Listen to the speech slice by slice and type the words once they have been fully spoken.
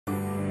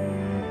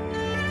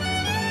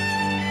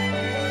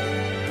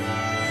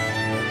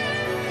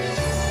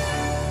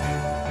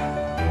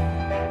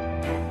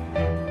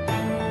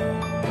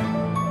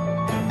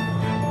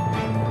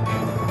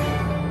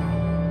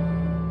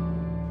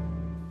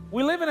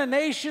a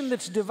nation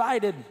that's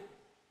divided.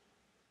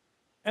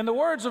 And the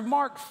words of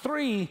Mark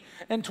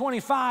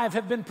 3:25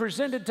 have been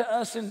presented to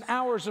us in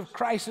hours of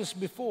crisis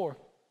before.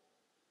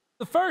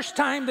 The first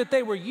time that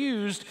they were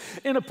used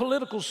in a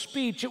political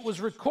speech, it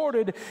was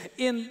recorded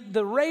in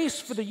the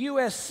race for the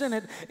U.S.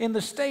 Senate in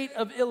the state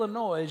of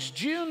Illinois,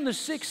 June the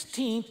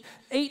 16th,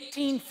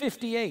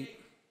 1858.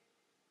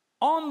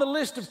 On the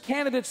list of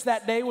candidates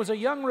that day was a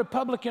young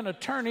Republican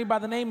attorney by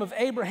the name of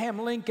Abraham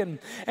Lincoln,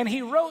 and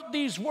he wrote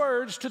these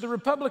words to the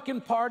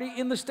Republican Party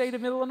in the state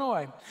of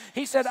Illinois.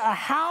 He said, "A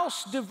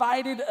house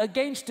divided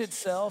against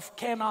itself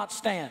cannot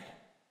stand."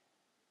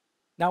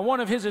 Now,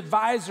 one of his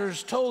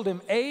advisors told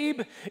him,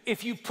 "Abe,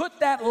 if you put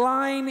that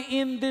line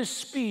in this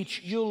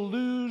speech, you'll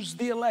lose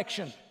the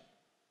election."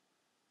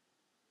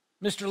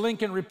 Mr.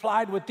 Lincoln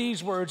replied with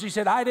these words. He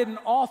said, "I didn't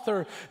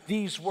author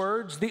these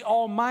words. The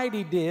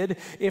Almighty did.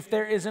 If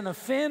there is an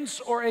offense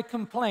or a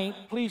complaint,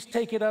 please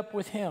take it up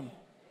with him."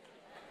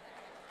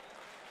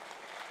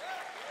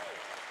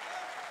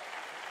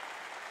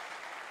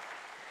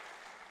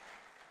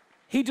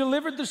 He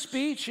delivered the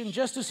speech, and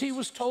just as he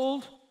was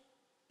told,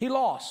 he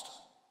lost.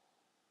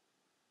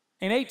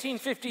 In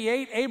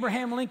 1858,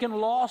 Abraham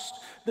Lincoln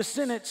lost the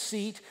Senate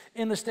seat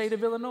in the state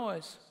of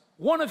Illinois.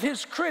 One of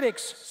his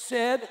critics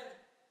said,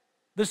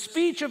 "The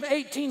speech of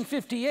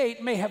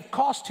 1858 may have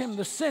cost him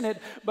the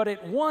Senate, but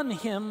it won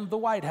him the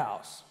White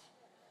House."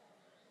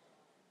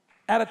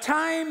 At a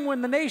time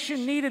when the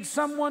nation needed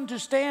someone to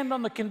stand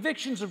on the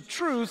convictions of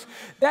truth,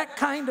 that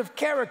kind of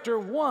character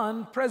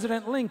won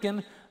President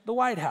Lincoln the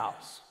White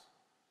House.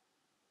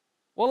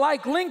 Well,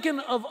 like Lincoln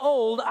of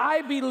old,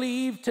 I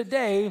believe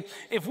today,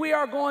 if we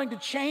are going to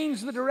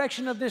change the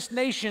direction of this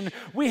nation,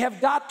 we have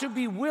got to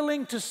be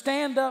willing to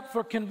stand up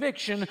for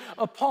conviction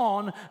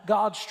upon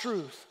God's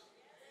truth.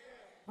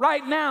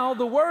 Right now,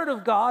 the Word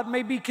of God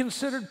may be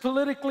considered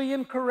politically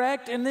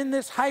incorrect, and in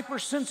this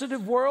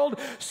hypersensitive world,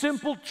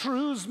 simple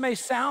truths may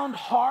sound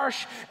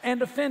harsh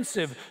and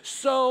offensive.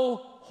 So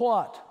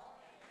what?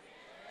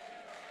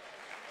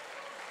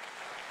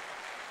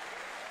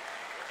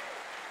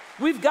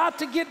 We've got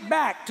to get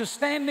back to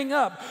standing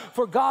up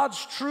for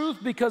God's truth,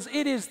 because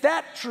it is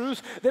that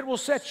truth that will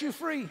set you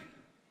free.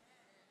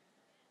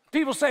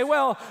 People say,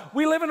 "Well,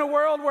 we live in a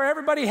world where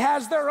everybody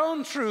has their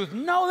own truth."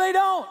 No, they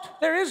don't.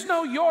 There is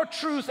no your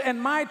truth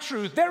and my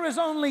truth. There is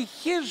only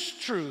His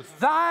truth.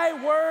 Thy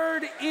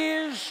word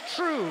is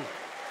true.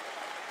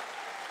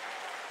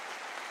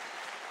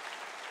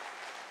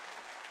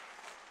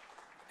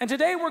 And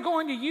today we're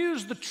going to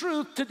use the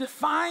truth to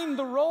define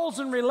the roles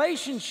and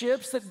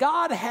relationships that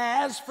God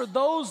has for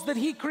those that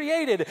He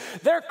created.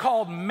 They're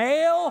called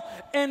male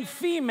and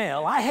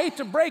female. I hate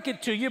to break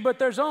it to you, but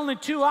there's only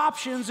two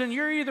options, and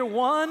you're either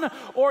one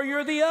or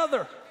you're the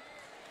other.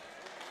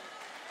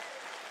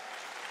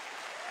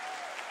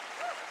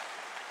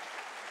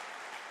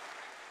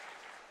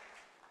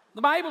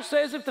 The Bible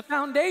says, if the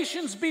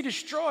foundations be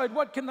destroyed,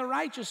 what can the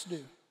righteous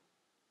do?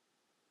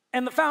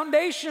 And the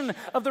foundation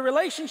of the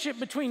relationship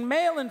between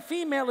male and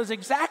female is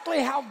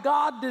exactly how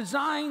God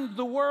designed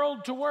the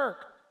world to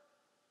work.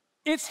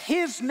 It's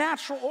His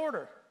natural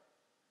order.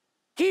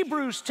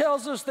 Hebrews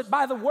tells us that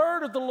by the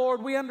word of the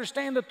Lord we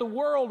understand that the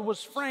world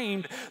was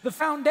framed. The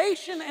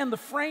foundation and the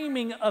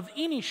framing of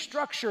any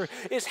structure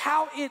is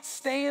how it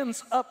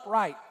stands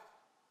upright.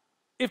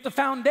 If the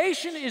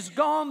foundation is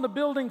gone, the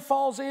building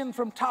falls in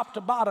from top to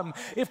bottom.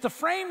 If the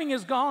framing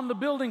is gone, the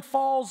building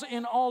falls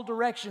in all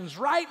directions.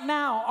 Right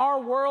now, our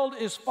world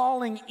is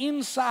falling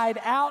inside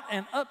out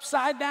and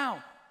upside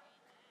down.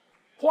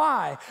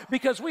 Why?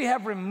 Because we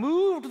have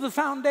removed the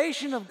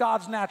foundation of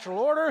God's natural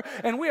order,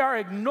 and we are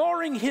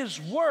ignoring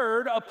His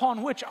word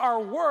upon which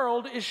our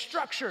world is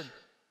structured.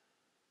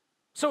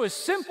 So as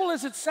simple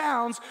as it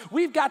sounds,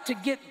 we've got to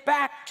get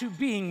back to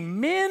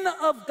being men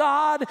of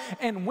God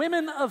and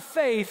women of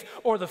faith,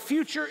 or the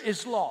future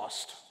is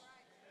lost.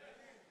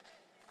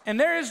 And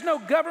there is no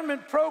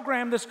government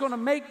program that's going to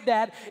make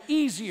that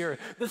easier.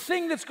 The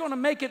thing that's going to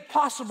make it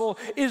possible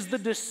is the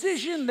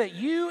decision that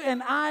you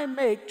and I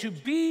make to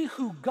be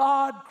who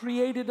God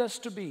created us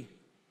to be.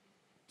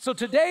 So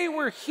today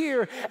we're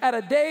here at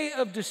a day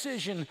of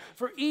decision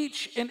for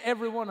each and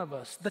every one of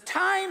us. The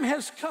time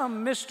has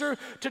come, mister,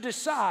 to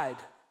decide.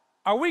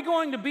 Are we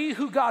going to be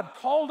who God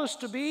called us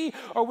to be,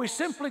 or are we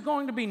simply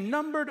going to be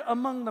numbered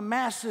among the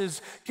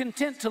masses,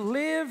 content to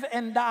live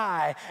and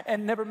die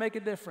and never make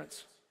a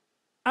difference?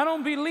 I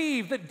don't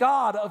believe that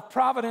God of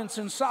providence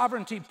and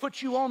sovereignty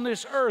put you on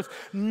this earth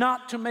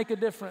not to make a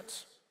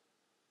difference.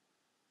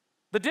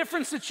 The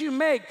difference that you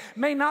make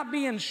may not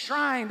be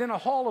enshrined in a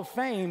hall of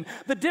fame.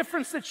 The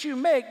difference that you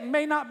make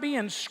may not be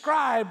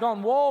inscribed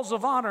on walls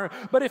of honor.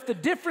 But if the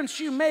difference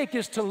you make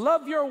is to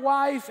love your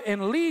wife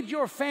and lead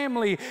your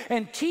family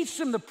and teach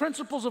them the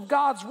principles of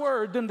God's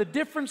word, then the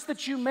difference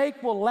that you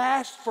make will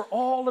last for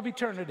all of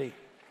eternity.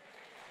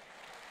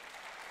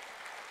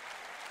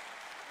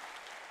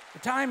 The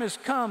time has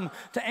come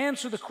to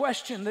answer the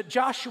question that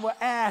Joshua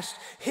asked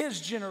his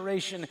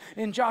generation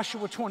in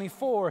Joshua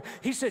 24.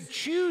 He said,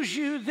 "Choose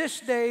you this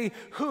day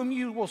whom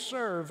you will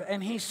serve."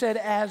 And he said,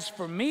 "As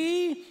for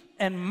me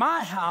and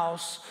my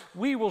house,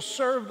 we will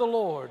serve the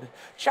Lord.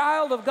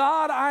 Child of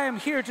God, I am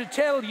here to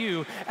tell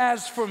you,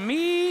 as for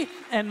me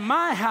and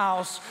my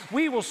house,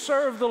 we will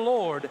serve the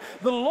Lord.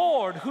 The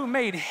Lord who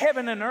made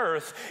heaven and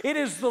earth. It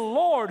is the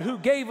Lord who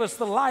gave us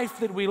the life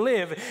that we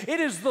live.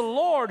 It is the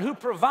Lord who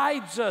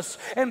provides us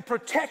and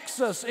protects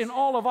us in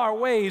all of our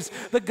ways.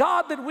 The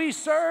God that we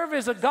serve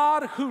is a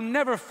God who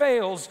never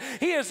fails.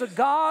 He is a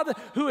God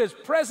who is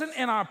present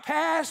in our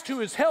past, who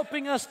is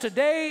helping us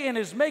today, and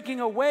is making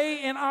a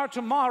way in our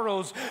tomorrows.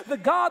 The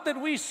God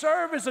that we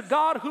serve is a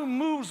God who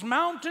moves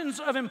mountains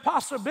of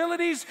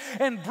impossibilities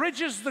and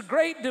bridges the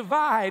great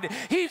divide.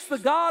 He's the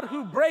God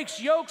who breaks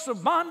yokes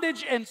of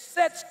bondage and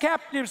sets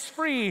captives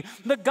free.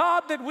 The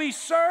God that we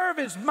serve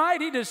is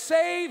mighty to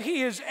save.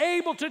 He is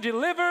able to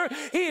deliver.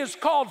 He is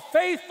called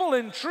faithful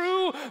and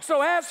true.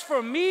 So as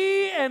for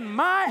me and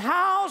my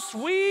house,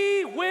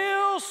 we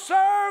will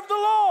serve the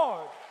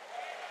Lord.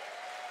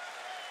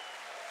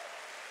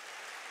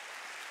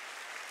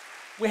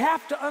 We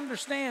have to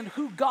understand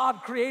who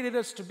God created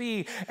us to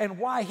be and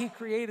why He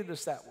created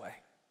us that way.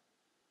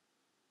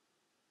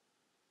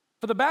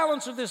 For the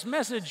balance of this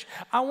message,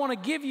 I want to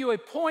give you a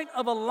point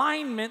of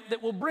alignment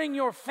that will bring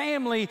your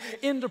family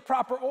into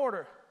proper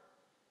order.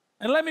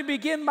 And let me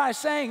begin by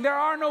saying there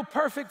are no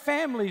perfect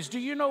families. Do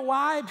you know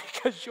why?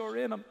 Because you're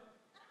in them.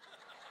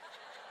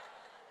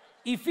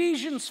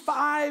 Ephesians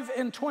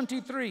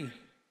 5:23.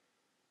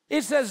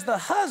 It says, the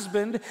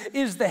husband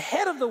is the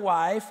head of the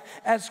wife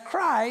as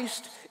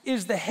Christ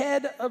is the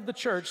head of the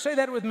church. Say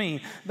that with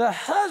me. The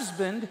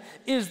husband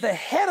is the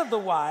head of the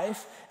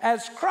wife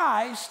as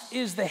Christ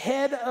is the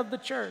head of the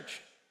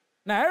church.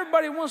 Now,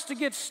 everybody wants to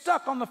get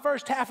stuck on the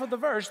first half of the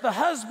verse. The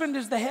husband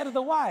is the head of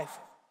the wife.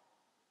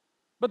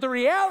 But the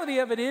reality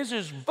of it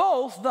is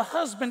both the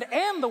husband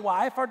and the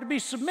wife are to be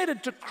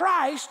submitted to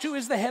Christ, who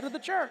is the head of the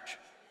church.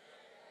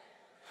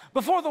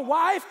 Before the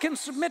wife can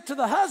submit to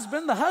the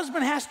husband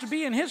has to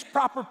be in his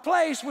proper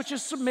place, which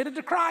is submitted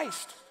to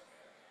Christ.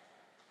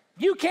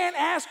 You can't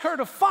ask her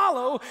to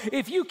follow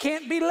if you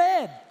can't be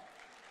led.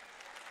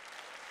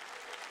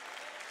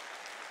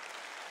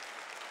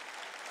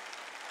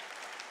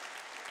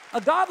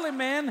 A godly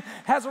man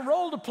has a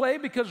role to play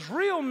because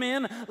real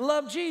men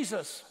love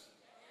Jesus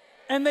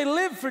and they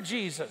live for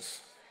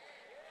Jesus.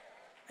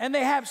 And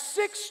they have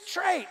 6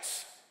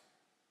 traits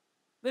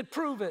that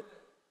prove it.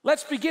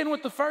 Let's begin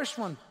with the first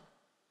one.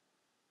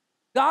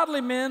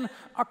 Godly men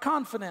are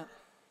confident.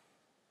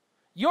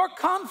 Your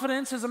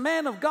confidence as a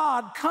man of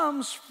God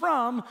comes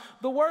from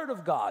the Word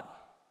of God.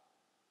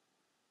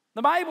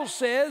 The Bible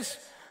says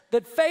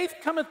that faith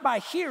cometh by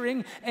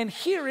hearing, and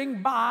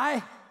hearing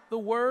by the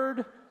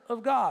Word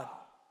of God.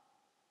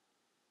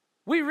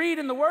 We read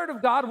in the Word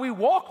of God, we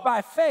walk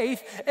by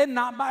faith and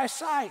not by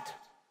sight.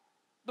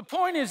 The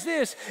point is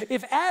this: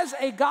 if as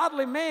a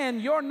godly man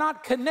you're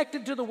not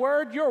connected to the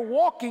Word, you're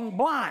walking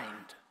blind.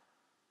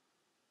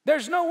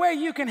 There's no way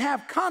you can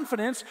have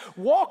confidence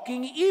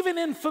walking even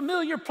in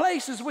familiar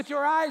places with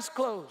your eyes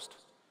closed.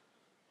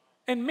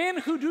 And men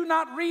who do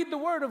not read the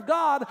Word of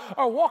God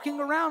are walking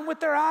around with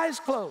their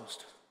eyes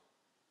closed.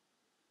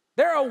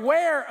 They're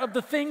aware of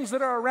the things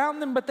that are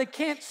around them, but they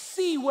can't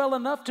see well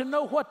enough to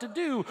know what to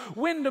do,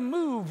 when to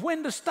move,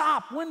 when to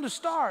stop, when to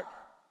start.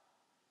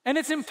 And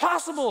it's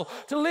impossible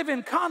to live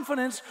in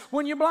confidence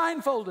when you're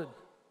blindfolded.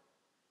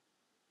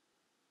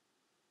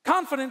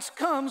 Confidence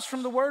comes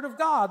from the Word of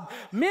God.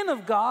 Men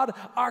of God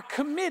are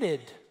committed.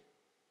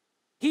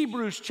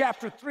 Hebrews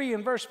chapter 3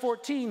 and verse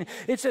 14,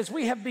 it says,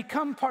 we have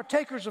become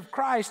partakers of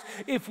Christ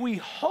if we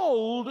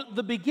hold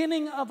the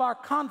beginning of our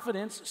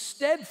confidence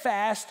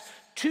steadfast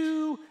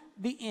to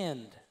the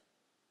end.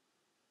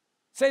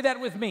 Say that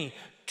with me,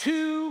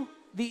 to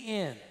the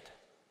end.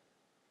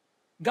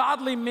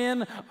 Godly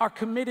men are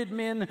committed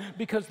men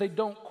because they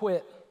don't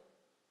quit.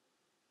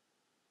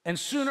 And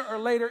sooner or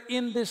later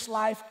in this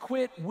life,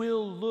 quit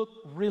will look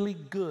really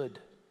good.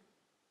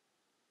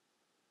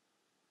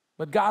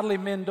 But godly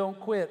men don't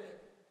quit.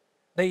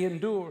 They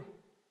endure.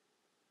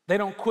 They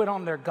don't quit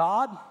on their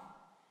God.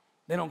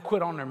 They don't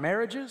quit on their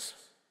marriages.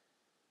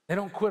 They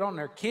don't quit on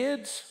their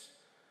kids.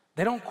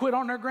 They don't quit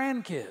on their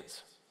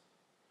grandkids.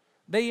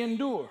 They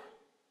endure.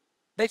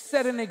 They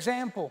set an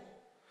example.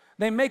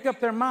 They make up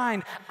their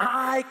mind,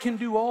 I can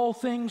do all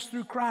things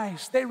through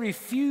Christ. They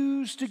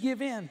refuse to give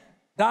in.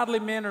 Godly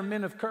men are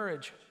men of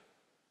courage.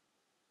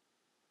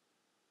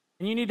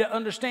 And you need to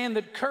understand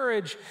that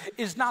courage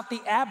is not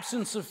the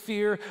absence of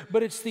fear,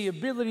 but it's the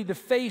ability to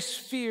face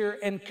fear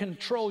and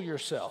control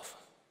yourself.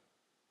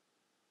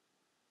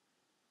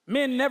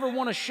 Men never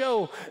want to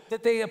show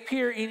that they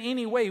appear in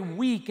any way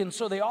weak, and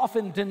so they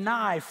often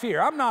deny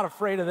fear. I'm not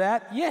afraid of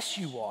that. Yes,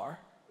 you are.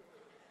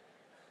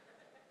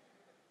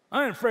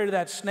 I ain't afraid of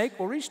that snake.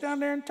 Well, reach down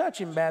there and touch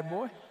him, bad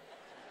boy.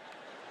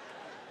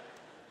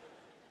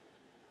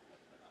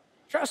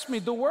 Trust me,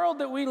 the world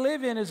that we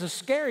live in is a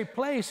scary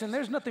place, and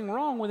there's nothing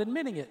wrong with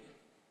admitting it.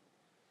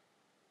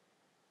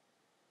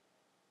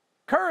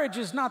 Courage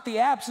is not the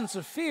absence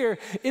of fear,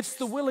 it's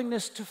the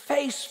willingness to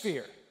face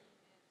fear.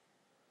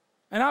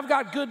 And I've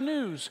got good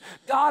news.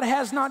 God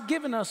has not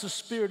given us a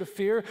spirit of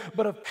fear,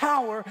 but of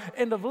power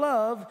and of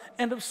love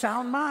and of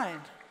sound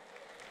mind.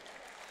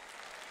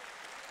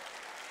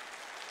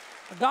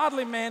 A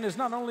godly man is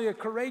not only a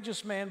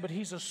courageous man, but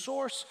he's a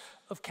source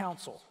of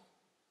counsel.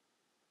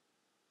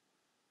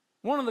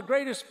 One of the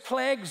greatest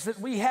plagues that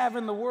we have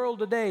in the world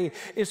today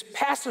is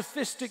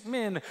pacifistic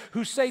men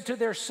who say to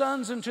their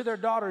sons and to their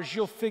daughters,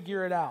 "You'll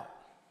figure it out."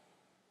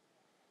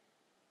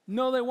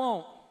 No, they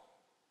won't.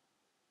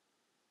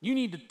 You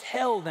need to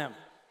tell them.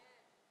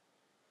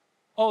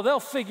 Oh,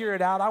 they'll figure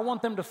it out. I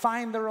want them to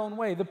find their own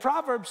way. The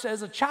proverb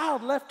says, "A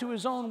child left to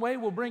his own way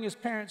will bring his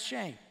parents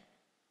shame."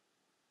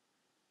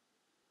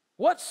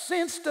 What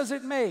sense does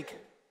it make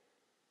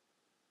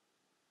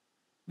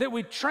that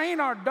we train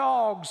our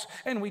dogs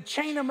and we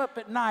chain them up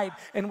at night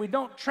and we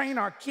don't train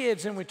our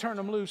kids and we turn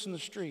them loose in the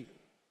street?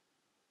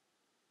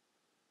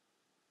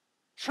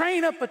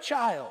 Train up a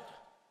child.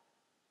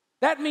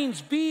 That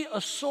means be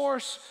a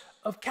source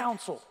of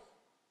counsel.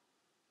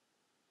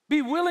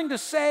 Be willing to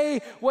say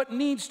what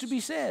needs to be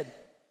said.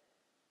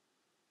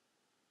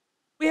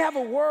 We have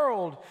a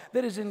world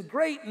that is in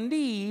great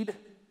need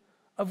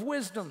of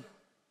wisdom,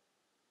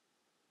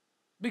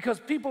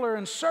 because people are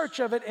in search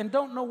of it and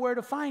don't know where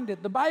to find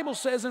it. The Bible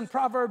says in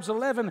Proverbs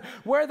 11,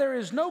 "Where there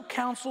is no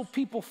counsel,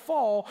 people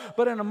fall,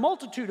 but in a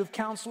multitude of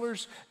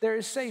counselors, there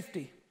is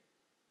safety."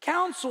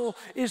 Counsel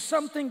is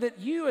something that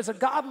you as a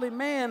godly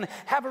man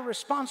have a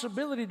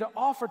responsibility to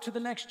offer to the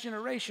next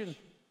generation,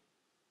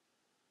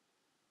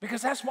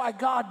 because that's why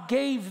God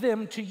gave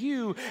them to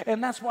you,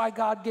 and that's why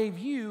God gave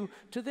you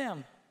to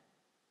them.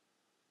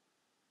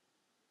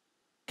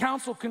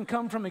 Counsel can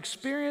come from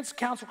experience,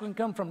 counsel can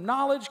come from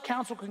knowledge,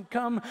 counsel can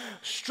come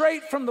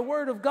straight from the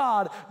Word of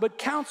God, but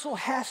counsel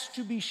has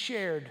to be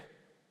shared.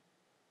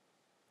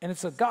 And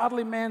it's a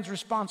godly man's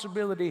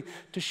responsibility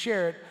to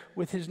share it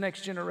with his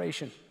next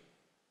generation.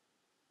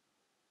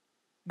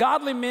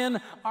 Godly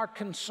men are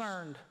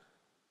concerned.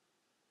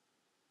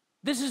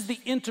 This is the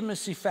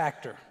intimacy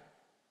factor.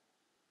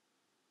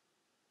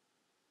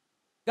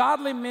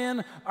 Godly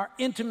men are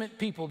intimate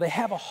people. They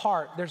have a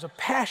heart. There's a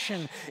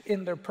passion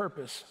in their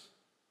purpose.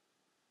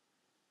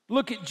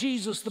 Look at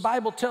Jesus. The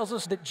Bible tells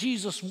us that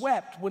Jesus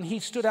wept when he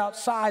stood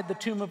outside the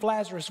tomb of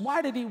Lazarus.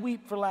 Why did he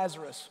weep for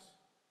Lazarus?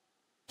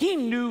 He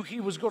knew he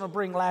was going to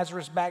bring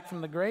Lazarus back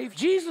from the grave.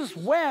 Jesus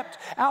wept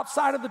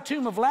outside of the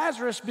tomb of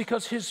Lazarus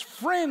because his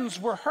friends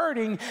were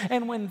hurting,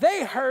 and when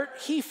they hurt,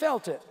 he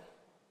felt it.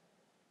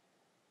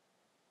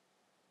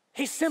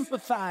 He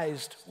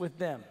sympathized with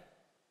them.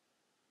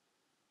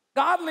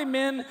 Godly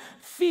men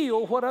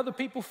feel what other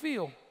people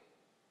feel.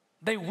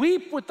 They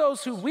weep with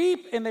those who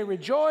weep, and they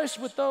rejoice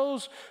with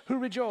those who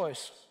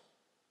rejoice.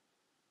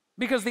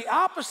 Because the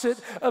opposite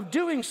of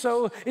doing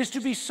so is to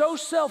be so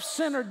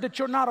self-centered that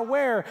you're not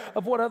aware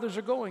of what others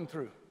are going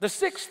through. The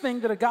sixth thing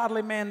that a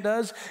godly man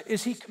does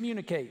is he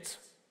communicates.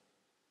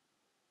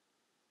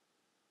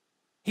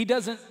 He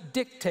doesn't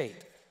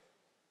dictate.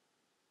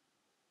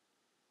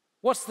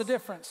 What's the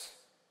difference?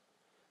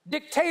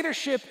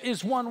 Dictatorship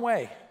is one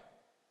way.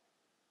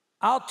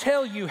 I'll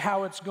tell you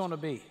how it's going to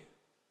be.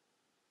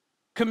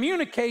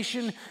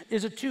 Communication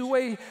is a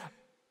two-way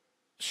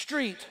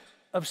street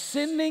of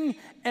sending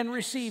and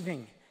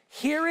receiving,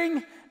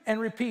 hearing and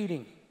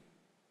repeating.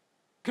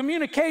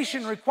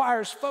 Communication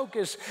requires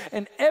focus,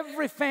 and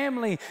every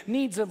family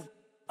needs a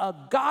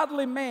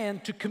godly man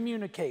to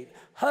communicate.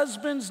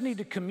 Husbands need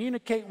to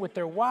communicate with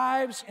their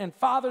wives, and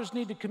fathers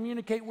need to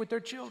communicate with their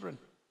children.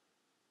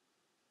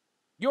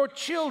 Your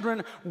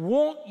children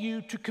want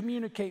you to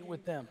communicate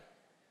with them.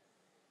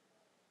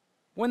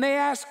 When they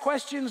ask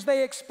questions,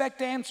 they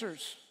expect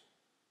answers.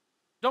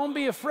 Don't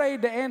be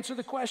afraid to answer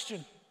the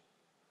question.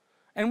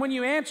 And when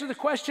you answer the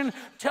question,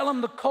 tell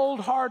them the cold,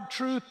 hard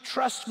truth.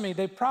 Trust me,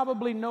 they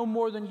probably know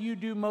more than you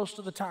do most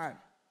of the time.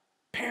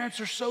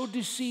 Parents are so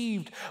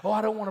deceived. Oh,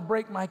 I don't want to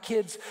break my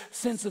kids'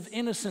 sense of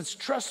innocence.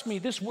 Trust me,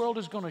 this world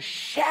is going to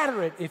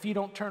shatter it if you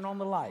don't turn on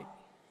the light.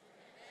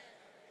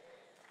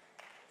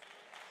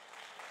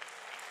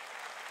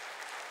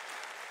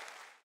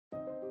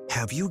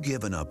 Have you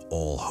given up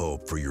all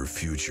hope for your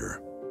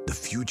future, the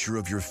future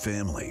of your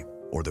family,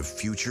 or the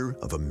future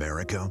of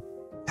America?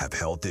 Have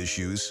health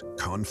issues,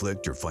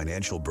 conflict, or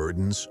financial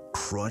burdens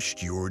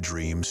crushed your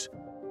dreams?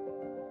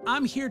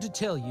 I'm here to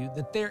tell you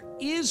that there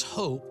is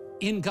hope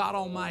in God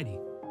Almighty.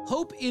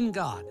 Hope in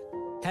God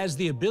has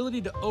the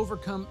ability to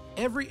overcome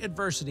every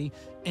adversity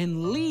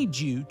and lead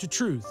you to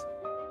truth.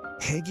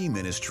 Hagee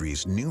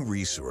Ministries' new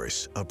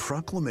resource, a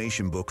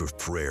proclamation book of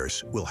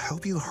prayers, will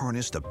help you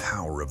harness the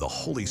power of the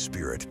Holy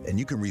Spirit, and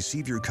you can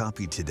receive your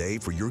copy today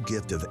for your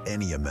gift of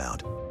any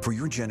amount. For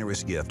your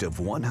generous gift of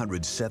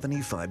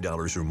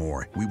 $175 or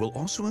more, we will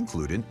also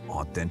include an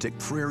authentic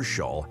prayer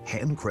shawl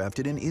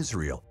handcrafted in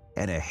Israel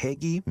and a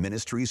Hagee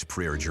Ministries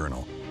prayer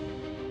journal.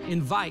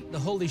 Invite the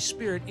Holy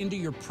Spirit into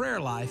your prayer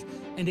life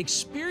and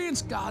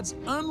experience God's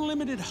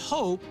unlimited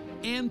hope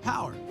and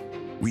power.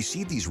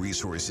 Receive these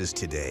resources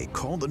today.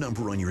 Call the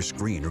number on your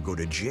screen or go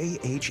to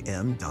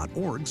jhm.org/power.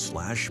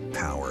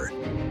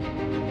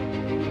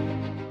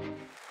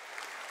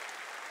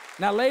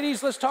 Now,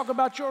 ladies, let's talk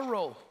about your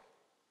role.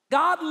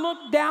 God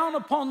looked down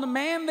upon the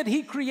man that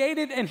he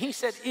created and he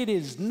said, it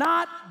is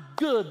not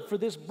good for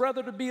this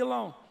brother to be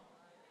alone.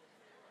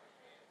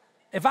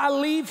 If I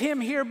leave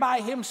him here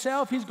by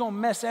himself, he's going to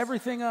mess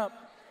everything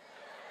up.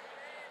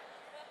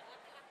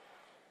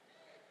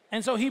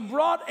 And so he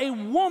brought a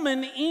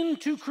woman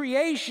into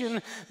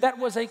creation that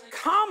was a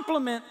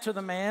complement to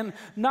the man,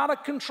 not a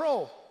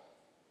control.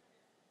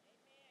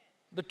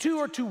 The two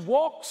are to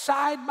walk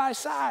side by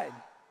side.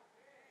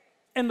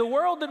 And the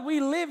world that we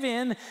live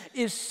in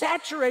is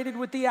saturated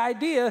with the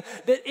idea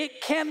that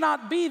it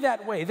cannot be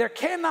that way. There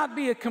cannot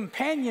be a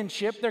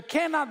companionship. There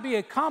cannot be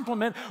a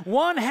complement.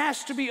 One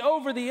has to be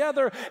over the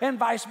other and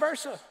vice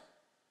versa.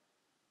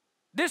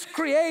 This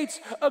creates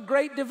a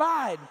great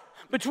divide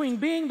between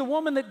being the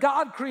woman that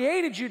God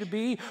created you to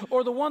be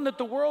or the one that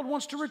the world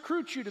wants to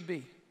recruit you to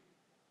be.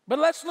 But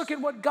let's look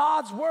at what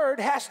God's word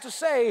has to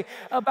say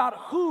about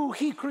who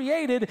he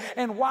created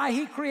and why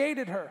he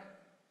created her.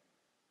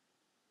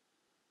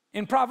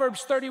 In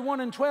Proverbs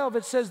 31:12,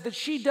 it says that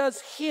she does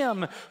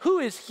him. Who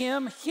is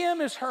him? Him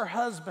is her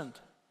husband.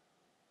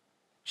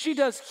 She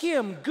does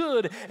him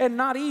good and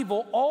not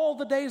evil all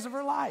the days of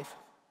her life.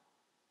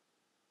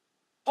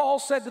 Paul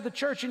said to the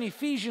church in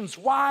Ephesians,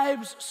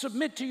 wives,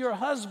 submit to your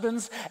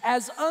husbands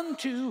as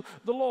unto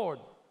the Lord.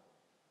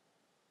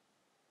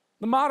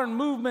 The modern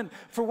movement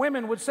for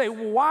women would say,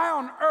 well, why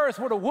on earth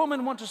would a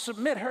woman want to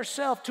submit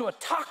herself to a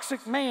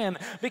toxic man?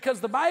 Because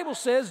the Bible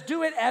says,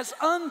 do it as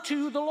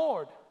unto the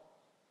Lord.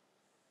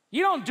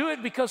 You don't do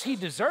it because he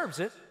deserves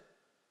it.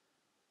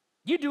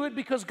 You do it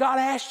because God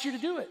asked you to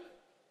do it.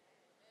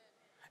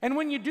 And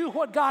when you do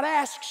what God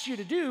asks you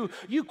to do,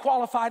 you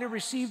qualify to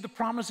receive the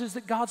promises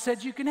that God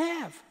said you can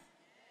have.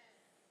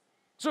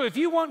 So if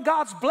you want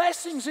God's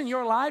blessings in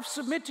your life,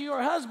 submit to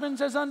your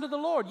husbands as unto the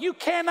Lord. You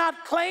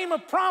cannot claim a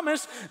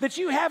promise that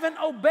you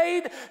haven't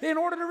obeyed in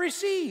order to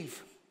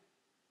receive.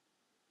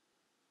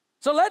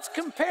 So let's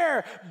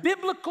compare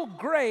biblical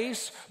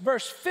grace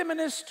versus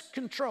feminist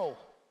control.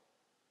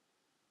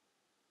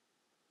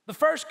 The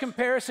first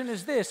comparison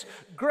is this: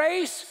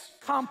 grace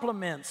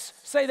complements.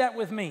 Say that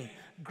with me.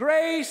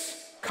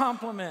 Grace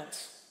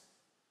complements.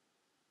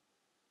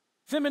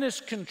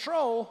 Feminist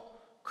control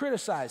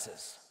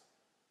criticizes.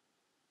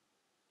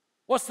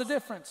 What's the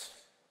difference?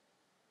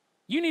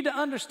 You need to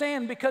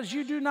understand, because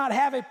you do not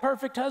have a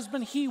perfect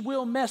husband, he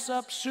will mess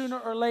up sooner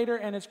or later,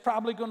 and it's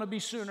probably going to be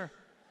sooner.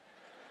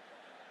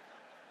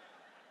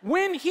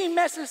 When he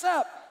messes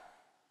up,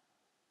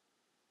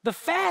 the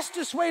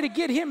fastest way to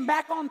get him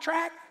back on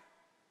track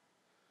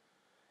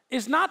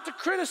is not to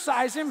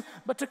criticize him,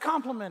 but to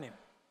compliment him.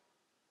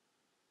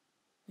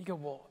 You go,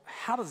 well,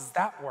 how does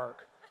that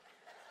work?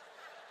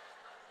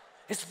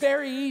 It's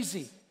very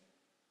easy.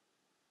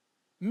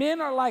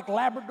 Men are like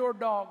Labrador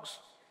dogs.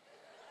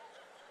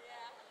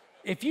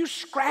 If you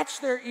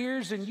scratch their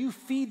ears and you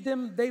feed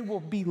them, they will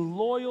be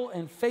loyal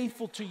and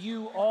faithful to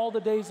you all the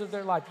days of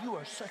their life. You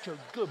are such a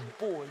good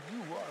boy.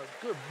 You are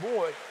a good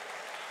boy.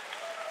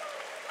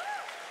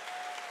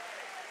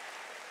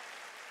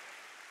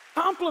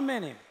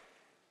 Compliment him.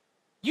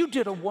 You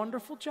did a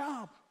wonderful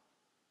job.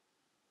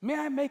 May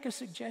I make a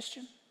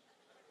suggestion?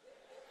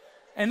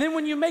 And then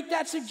when you make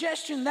that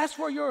suggestion, that's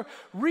where you're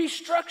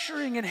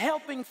restructuring and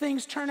helping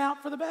things turn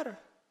out for the better.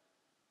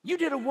 You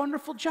did a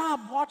wonderful job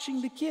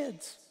watching the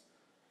kids.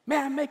 May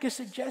I make a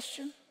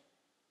suggestion?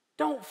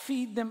 Don't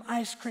feed them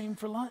ice cream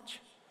for lunch.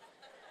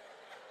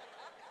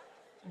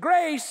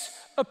 Grace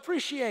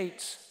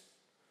appreciates.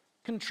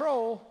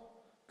 Control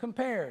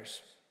compares.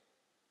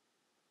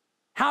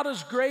 How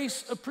does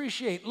grace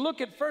appreciate?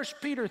 Look at 1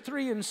 Peter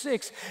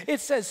 3:6.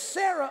 It says,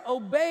 Sarah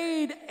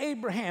obeyed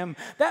Abraham.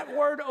 That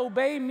word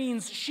obey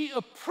means she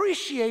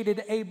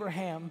appreciated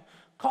Abraham,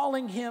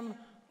 calling him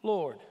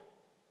Lord.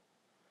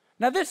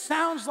 Now, this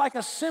sounds like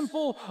a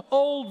simple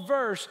old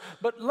verse,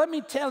 but let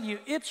me tell you,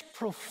 it's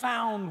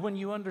profound when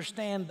you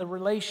understand the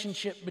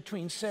relationship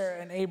between Sarah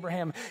and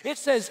Abraham. It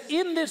says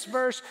in this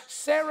verse,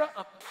 Sarah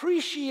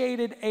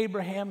appreciated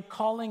Abraham,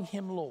 calling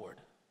him Lord.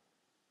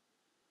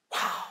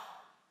 Wow.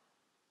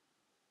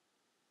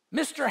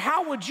 Mister,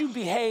 how would you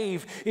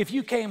behave if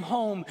you came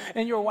home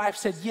and your wife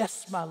said,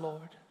 yes, my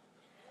Lord?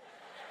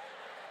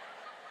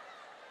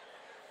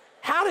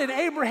 How did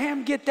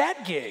Abraham get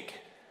that gig?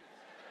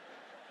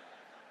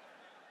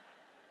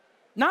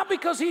 Not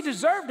because he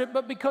deserved it,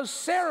 but because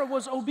Sarah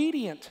was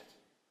obedient.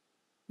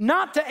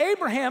 Not to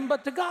Abraham,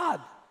 but to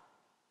God.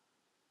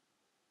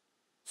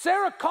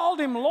 Sarah called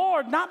him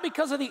Lord, not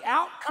because of the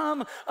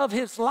outcome of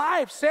his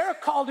life. Sarah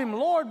called him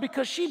Lord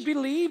because she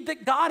believed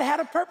that God had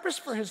a purpose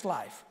for his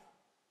life.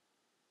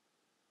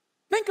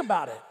 Think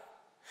about it.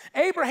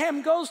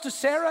 Abraham goes to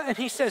Sarah and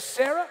he says,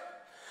 Sarah,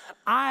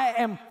 I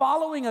am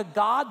following a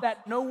God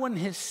that no one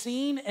has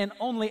seen and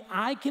only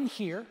I can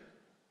hear.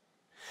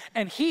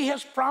 And he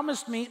has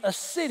promised me a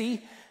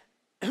city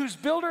whose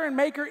builder and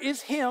maker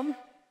is him.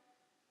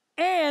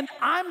 And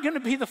I'm going to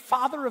be the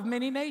father of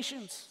many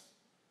nations.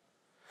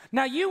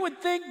 Now, you would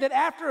think that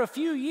after a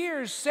few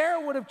years,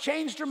 Sarah would have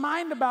changed her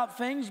mind about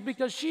things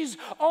because she's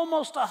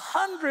almost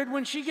 100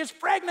 when she gets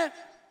pregnant.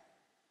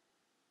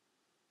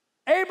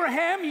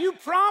 Abraham, you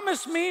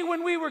promised me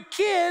when we were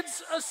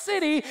kids a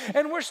city,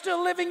 and we're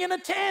still living in a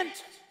tent.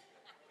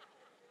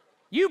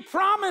 You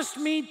promised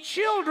me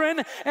children,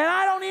 and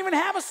I don't even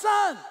have a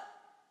son.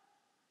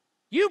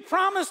 You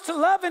promised to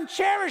love and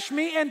cherish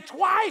me, and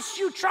twice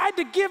you tried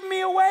to give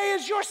me away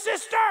as your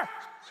sister.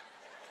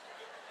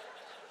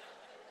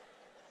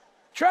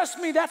 Trust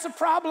me, that's a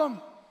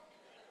problem.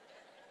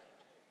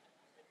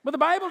 But the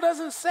Bible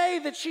doesn't say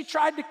that she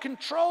tried to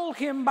control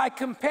him by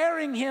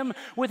comparing him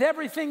with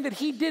everything that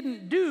he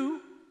didn't do.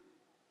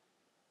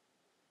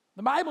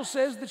 The Bible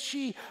says that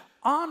she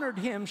honored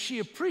him, she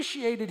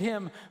appreciated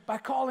him by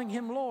calling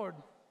him Lord.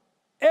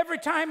 Every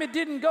time it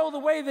didn't go the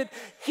way that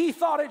he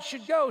thought it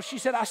should go, she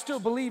said, I still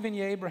believe in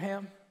you,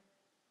 Abraham.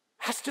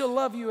 I still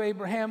love you,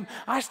 Abraham.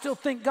 I still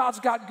think God's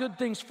got good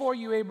things for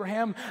you,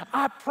 Abraham.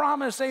 I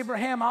promise,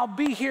 Abraham, I'll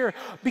be here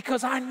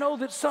because I know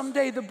that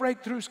someday the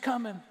breakthrough's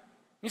coming.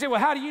 You say,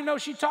 well, how do you know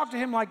she talked to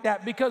him like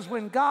that? Because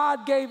when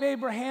God gave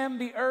Abraham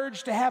the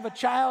urge to have a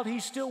child, he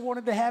still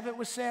wanted to have it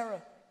with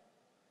Sarah.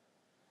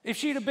 If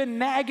she'd have been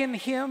nagging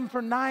him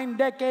for 9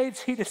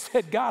 decades, he'd have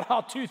said, God,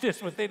 I'll do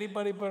this with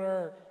anybody but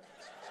her.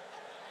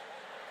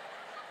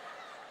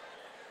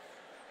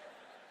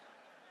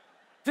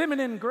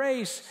 Feminine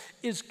grace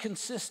is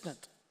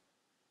consistent.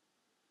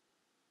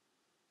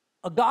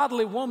 A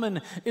godly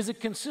woman is a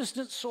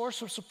consistent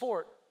source of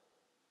support,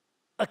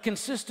 a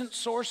consistent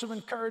source of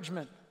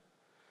encouragement,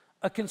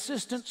 a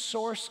consistent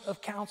source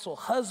of counsel.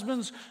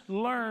 Husbands,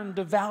 learn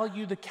to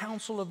value the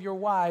counsel of your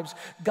wives.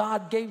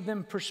 God gave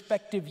them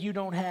perspective you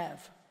don't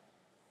have.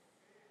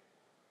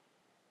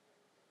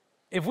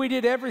 If we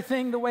did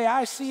everything the way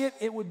I see it,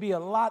 it would be a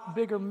lot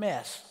bigger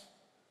mess.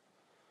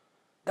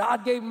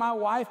 God gave my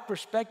wife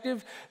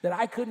perspective that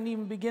I couldn't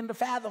even begin to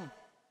fathom.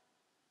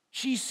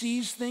 She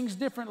sees things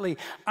differently.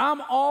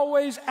 I'm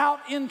always out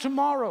in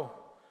tomorrow.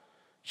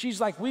 She's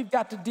like, we've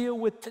got to deal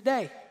with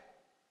today.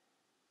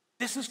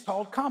 This is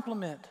called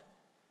compliment.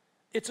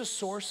 It's a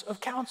source of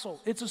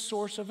counsel. It's a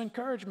source of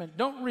encouragement.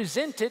 Don't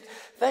resent it.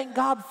 Thank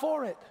God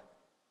for it.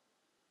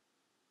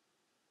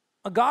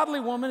 A godly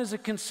woman is a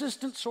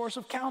consistent source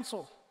of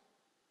counsel.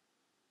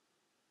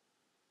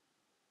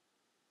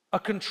 A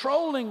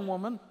controlling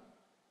woman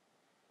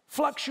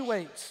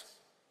fluctuates.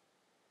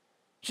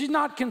 She's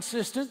not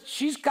consistent.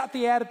 She's got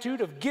the attitude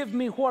of give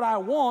me what I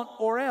want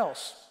or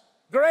else.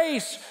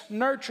 Grace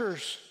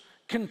nurtures.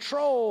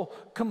 Control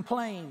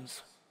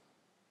complains.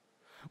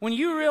 When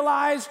you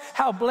realize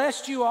how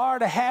blessed you are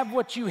to have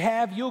what you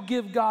have, you'll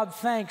give God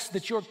thanks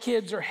that your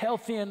kids are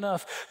healthy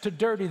enough to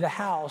dirty the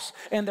house,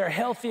 and they're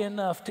healthy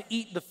enough to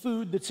eat the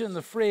food that's in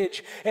the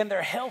fridge, and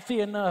they're healthy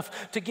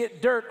enough to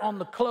get dirt on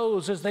the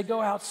clothes as they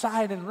go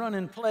outside and run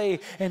and play.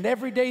 And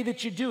every day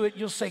that you do it,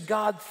 you'll say,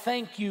 God,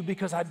 thank you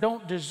because I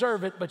don't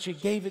deserve it, but you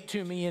gave it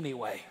to me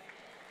anyway.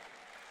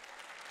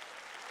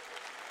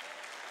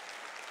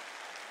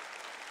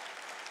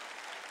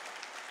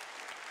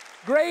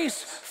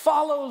 Grace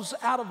follows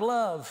out of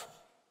love.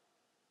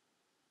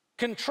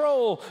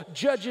 Control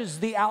judges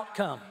the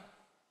outcome.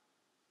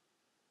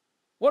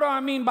 What do I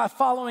mean by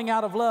following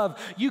out of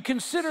love? You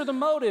consider the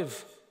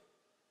motive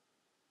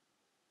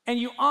and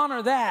you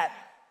honor that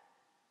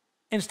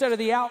instead of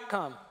the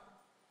outcome.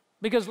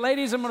 Because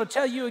ladies, I'm going to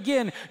tell you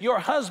again, your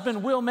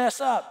husband will mess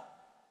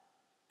up.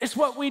 It's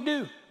what we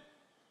do.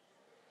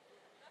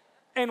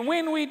 And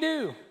when we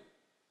do,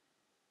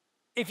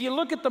 if you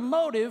look at the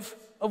motive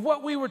of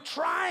what we were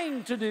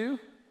trying to do,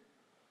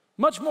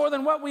 much more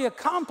than what we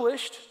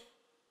accomplished,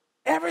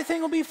 everything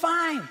will be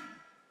fine.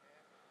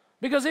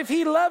 Because if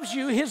he loves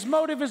you, his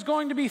motive is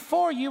going to be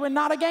for you and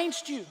not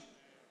against you.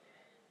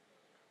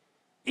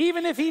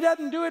 Even if he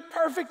doesn't do it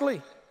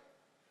perfectly.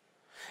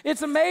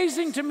 It's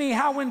amazing to me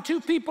how when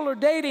two people are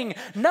dating,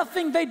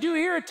 nothing they do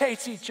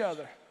irritates each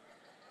other.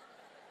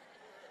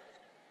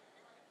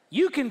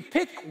 You can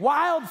pick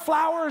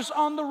wildflowers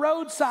on the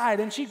roadside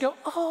and she'd go,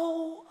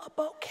 oh, a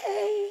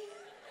bouquet.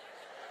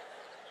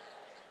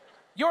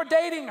 You're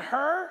dating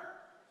her.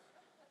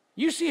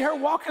 You see her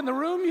walk in the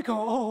room, you go,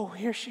 oh,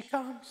 here she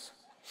comes.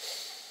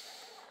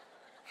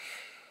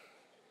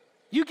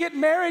 You get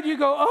married, you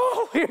go,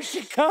 oh, here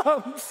she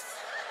comes.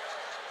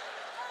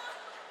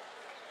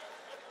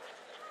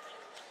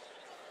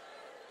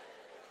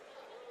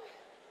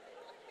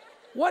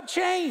 What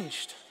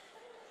changed?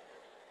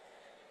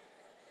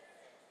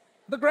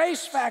 The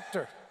grace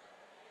factor.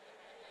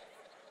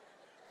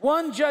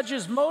 One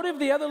judges motive,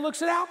 the other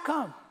looks at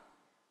outcome.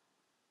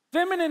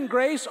 Feminine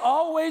grace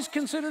always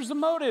considers the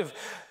motive.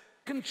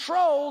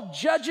 Control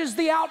judges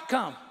the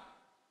outcome.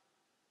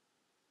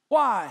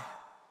 Why?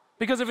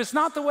 Because if it's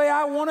not the way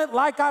I want it,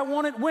 like I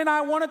want it, when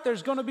I want it,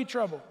 there's going to be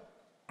trouble.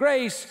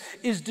 Grace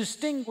is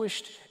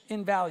distinguished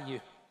in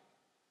value.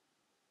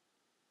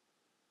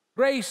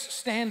 Grace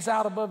stands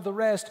out above the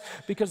rest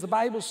because the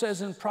Bible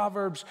says in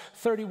Proverbs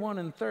 31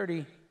 and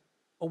 30,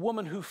 a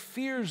woman who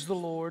fears the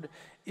Lord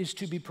is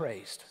to be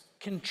praised.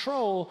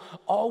 Control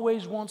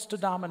always wants to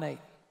dominate.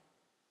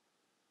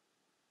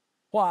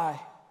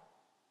 Why?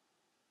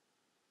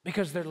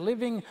 Because they're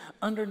living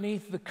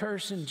underneath the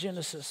curse in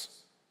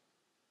Genesis.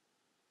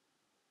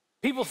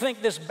 People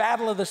think this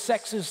battle of the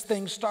sexes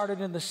thing started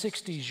in the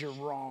 60s. You're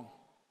wrong.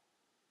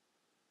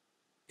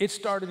 It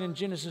started in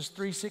Genesis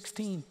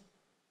 3:16.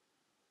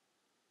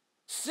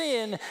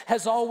 Sin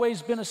has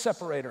always been a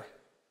separator.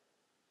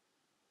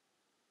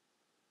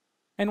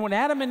 And when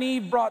Adam and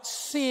Eve brought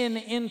sin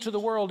into the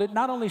world, it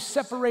not only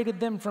separated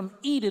them from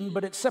Eden,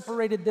 but it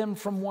separated them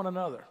from one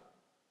another.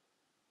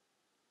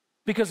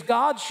 Because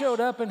God showed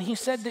up and he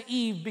said to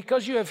Eve,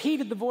 because you have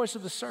heeded the voice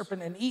of the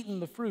serpent and eaten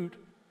the fruit,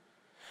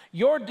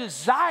 your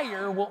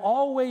desire will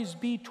always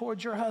be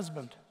towards your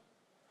husband,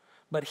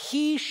 but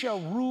he shall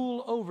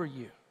rule over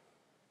you.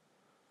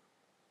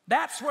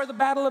 That's where the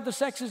battle of the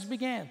sexes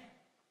began.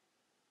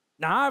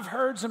 Now, I've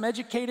heard some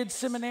educated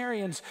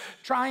seminarians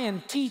try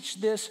and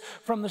teach this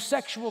from the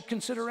sexual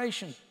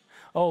consideration.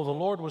 Oh, the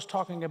Lord was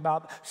talking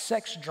about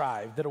sex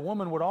drive, that a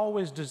woman would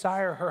always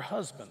desire her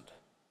husband.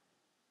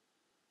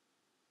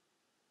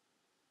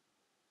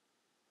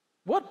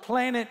 What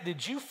planet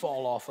did you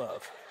fall off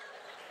of?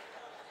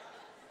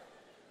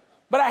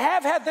 But I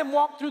have had them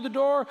walk through the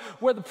door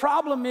where the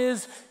problem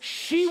is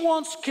she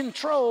wants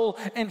control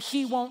and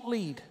he won't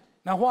lead.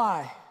 Now,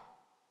 why?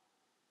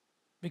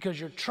 Because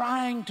you're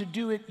trying to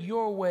do it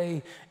your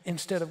way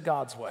instead of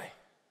God's way.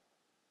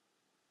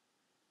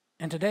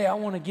 And today I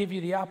want to give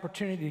you the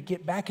opportunity to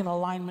get back in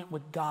alignment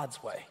with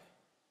God's way.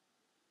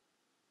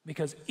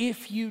 Because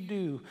if you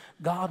do,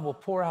 God will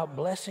pour out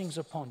blessings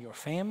upon your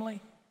family,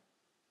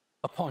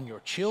 upon your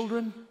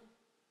children,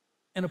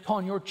 and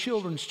upon your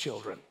children's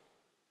children.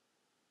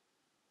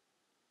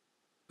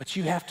 But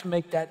you have to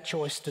make that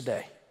choice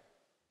today.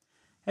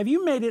 Have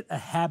you made it a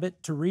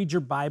habit to read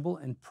your Bible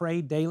and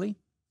pray daily?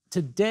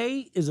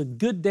 Today is a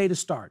good day to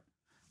start.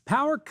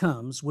 Power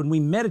comes when we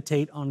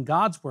meditate on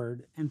God's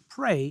Word and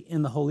pray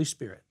in the Holy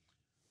Spirit.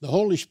 The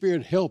Holy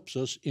Spirit helps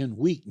us in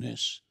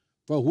weakness,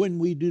 for when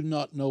we do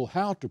not know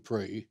how to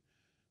pray,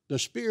 the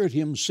Spirit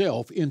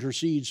Himself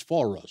intercedes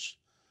for us.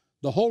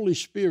 The Holy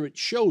Spirit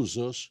shows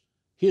us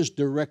His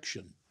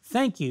direction.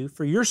 Thank you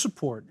for your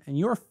support and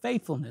your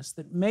faithfulness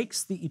that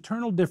makes the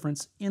eternal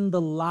difference in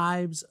the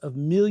lives of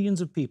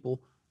millions of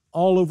people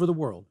all over the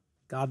world.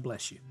 God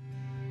bless you.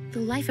 The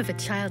life of a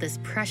child is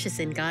precious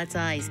in God's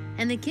eyes,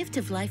 and the gift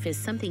of life is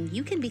something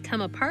you can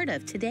become a part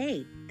of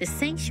today. The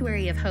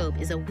Sanctuary of Hope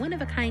is a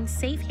one-of-a-kind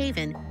safe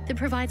haven that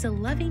provides a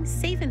loving,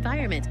 safe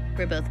environment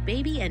where both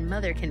baby and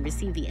mother can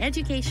receive the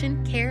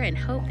education, care, and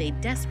hope they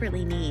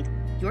desperately need.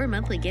 Your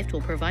monthly gift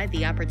will provide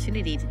the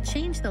opportunity to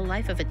change the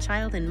life of a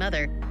child and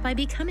mother by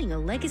becoming a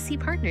legacy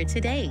partner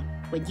today.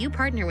 When you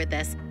partner with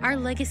us, our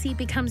legacy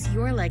becomes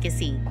your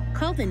legacy.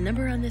 Call the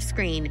number on the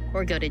screen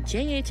or go to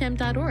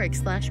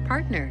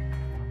jhm.org/partner.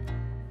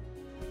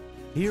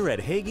 Here at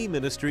Hagee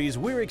Ministries,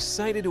 we're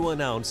excited to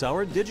announce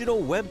our digital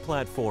web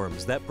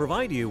platforms that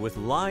provide you with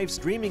live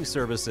streaming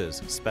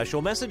services, special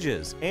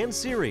messages, and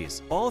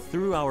series, all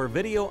through our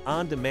video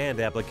on-demand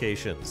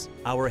applications.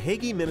 Our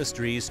Hagee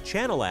Ministries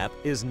channel app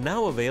is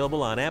now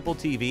available on Apple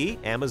TV,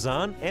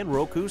 Amazon, and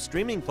Roku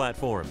streaming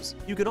platforms.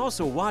 You can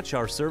also watch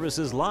our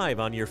services live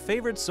on your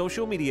favorite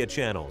social media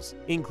channels,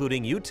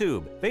 including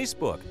YouTube,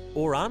 Facebook,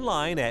 or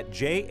online at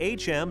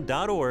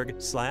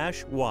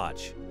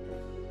jhm.org/watch.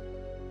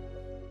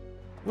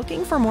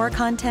 Looking for more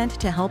content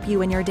to help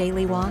you in your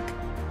daily walk?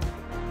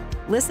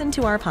 Listen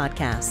to our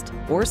podcast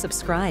or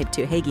subscribe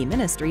to Hagee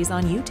Ministries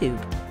on YouTube.